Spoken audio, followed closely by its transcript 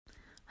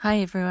Hi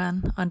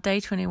everyone. On day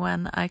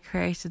 21, I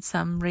created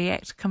some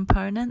React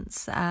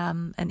components,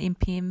 an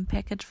NPM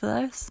package for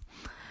those.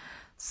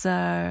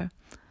 So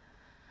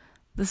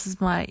this is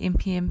my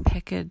NPM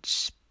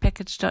package.json.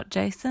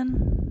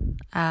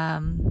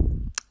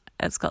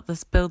 It's got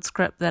this build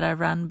script that I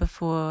run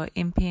before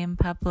NPM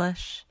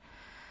publish.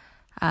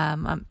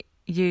 I'm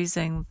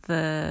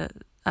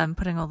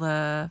putting all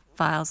the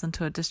files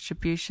into a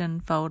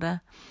distribution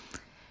folder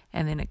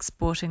and then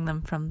exporting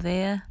them from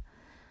there.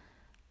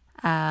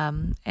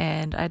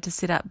 And I had to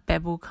set up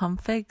Babel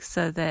config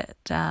so that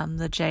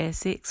the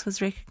JSX was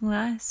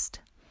recognized.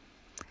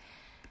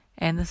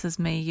 And this is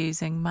me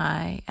using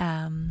my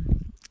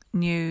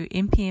new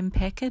NPM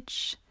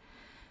package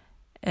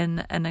in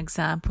an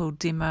example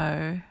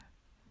demo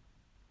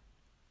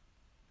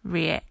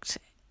React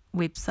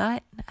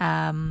website.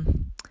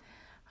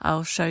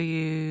 I'll show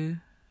you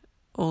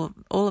all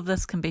of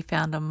this can be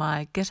found on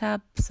my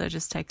GitHub, so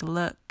just take a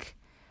look.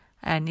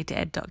 I need to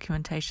add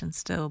documentation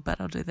still,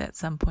 but I'll do that at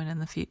some point in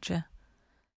the future.